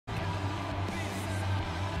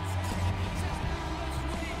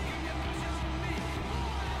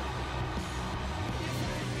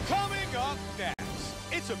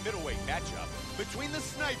a middleweight matchup between the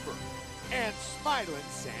Sniper and Smiling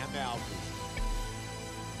Sam Alvey.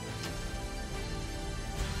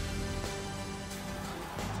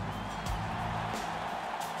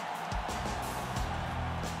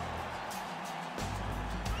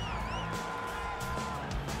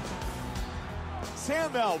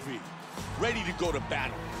 Sam Alvey, ready to go to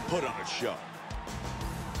battle and put on a show.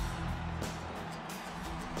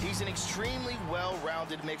 He's an extremely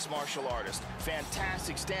well-rounded mixed martial artist.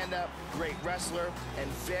 Fantastic stand-up, great wrestler, and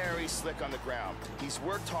very slick on the ground. He's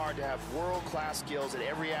worked hard to have world-class skills at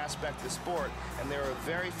every aspect of the sport, and there are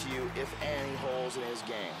very few, if any, holes in his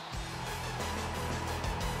game.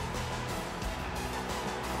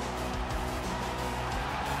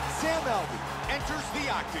 Sam Alvey enters the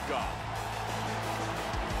octagon.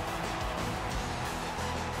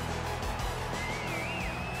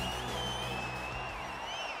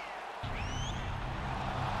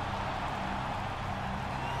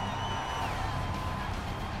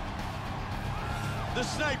 The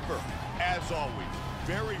Sniper, as always,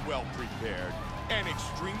 very well prepared and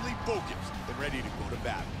extremely focused and ready to go to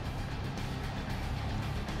battle.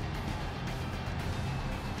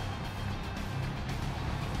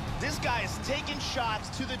 This guy is taking shots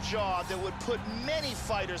to the jaw that would put many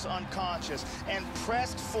fighters unconscious and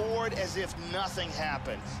pressed forward as if nothing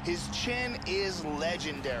happened. His chin is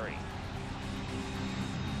legendary.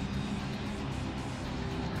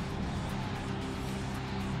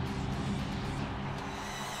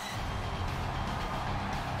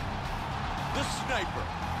 The Sniper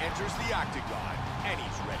enters the octagon, and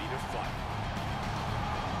he's ready to fight.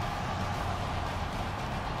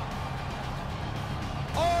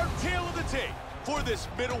 Our tale of the tape for this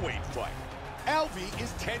middleweight fight. Alvey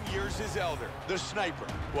is 10 years his elder. The Sniper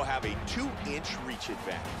will have a 2-inch reach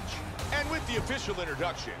advantage. And with the official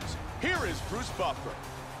introductions, here is Bruce Buffer.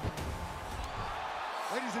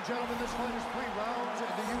 Ladies and gentlemen, this fight is 3 rounds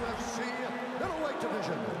in the UFC middleweight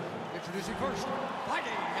division. Introducing first,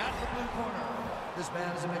 fighting out of the blue corner. This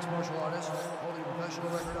man is a mixed martial artist holding a professional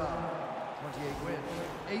record of 28 wins,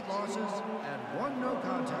 8 losses, and 1 no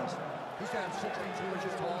contest. He stands 62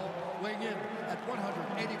 inches tall, weighing in at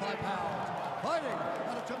 185 pounds. Fighting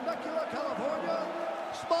out of Temecula, California,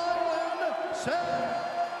 Smiling Sam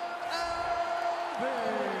Alvey.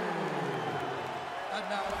 And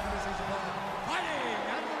now introducing his opponent, fighting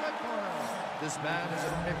out of the red corner. This man is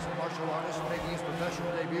a mixed martial artist making his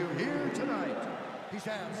professional debut here tonight. He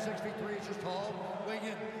stands 6 feet 3 inches tall, weighing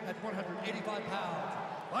in at 185 pounds.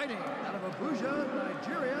 Fighting out of Abuja,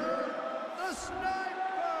 Nigeria, the Sniper!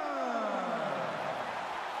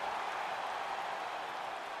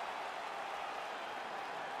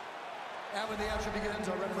 And when the action begins,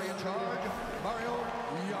 our referee in charge, Mario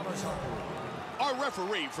Yamasaki. Our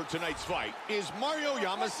referee for tonight's fight is Mario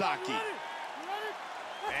Yamasaki.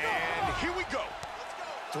 And here we go.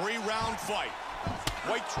 3-round fight.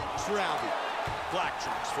 White trunks for Alvey. Black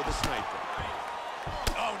trunks for the Sniper.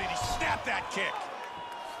 Oh, did he snap that kick?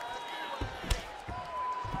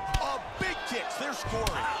 Oh, big kicks. They're scoring.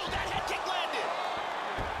 Oh, that head kick landed.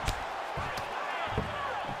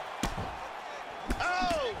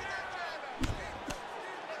 Oh!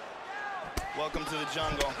 Welcome to the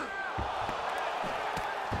jungle.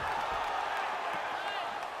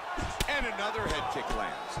 And another head kick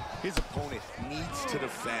lands. His opponent needs to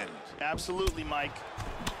defend. Absolutely, Mike.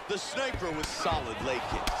 The Sniper with solid leg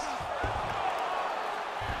kicks.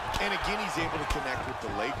 And again, he's able to connect with the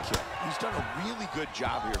leg kick. He's done a really good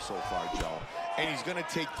job here so far, Joe. And he's going to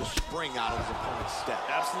take the spring out of his opponent's step.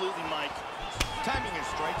 Absolutely, Mike. Timing his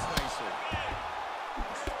strikes nicely.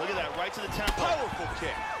 Look at that, right to the temple. Powerful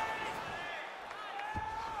kick.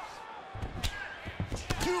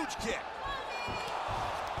 Huge kick.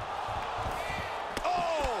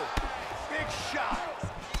 Oh, big shot.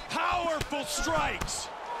 Powerful strikes.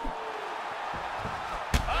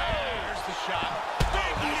 There's the shot.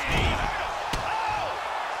 Big knee. Oh!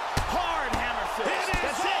 Hard hammer fist.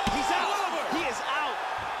 That's it. He's out. He is out.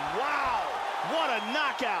 Wow. What a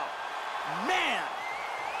knockout. Man.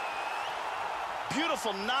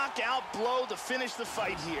 Beautiful knockout blow to finish the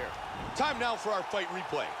fight here. Time now for our fight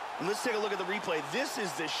replay. And let's take a look at the replay. This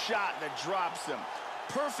is the shot that drops him.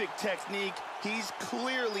 Perfect technique. He's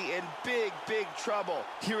clearly in big, big trouble.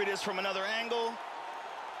 Here it is from another angle.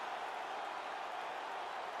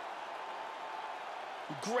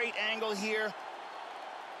 Great angle here.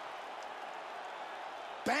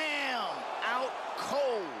 Bam! Out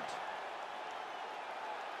cold.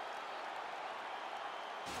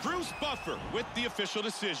 Bruce Buffer with the official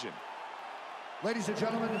decision. Ladies and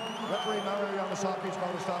gentlemen, referee Mario Yamasaki is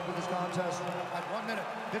going to stop with this contest at 1 minute,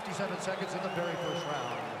 57 seconds in the very first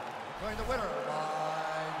round. Declaring the winner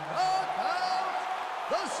by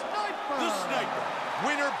the Sniper. The Sniper,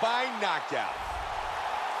 winner by knockout.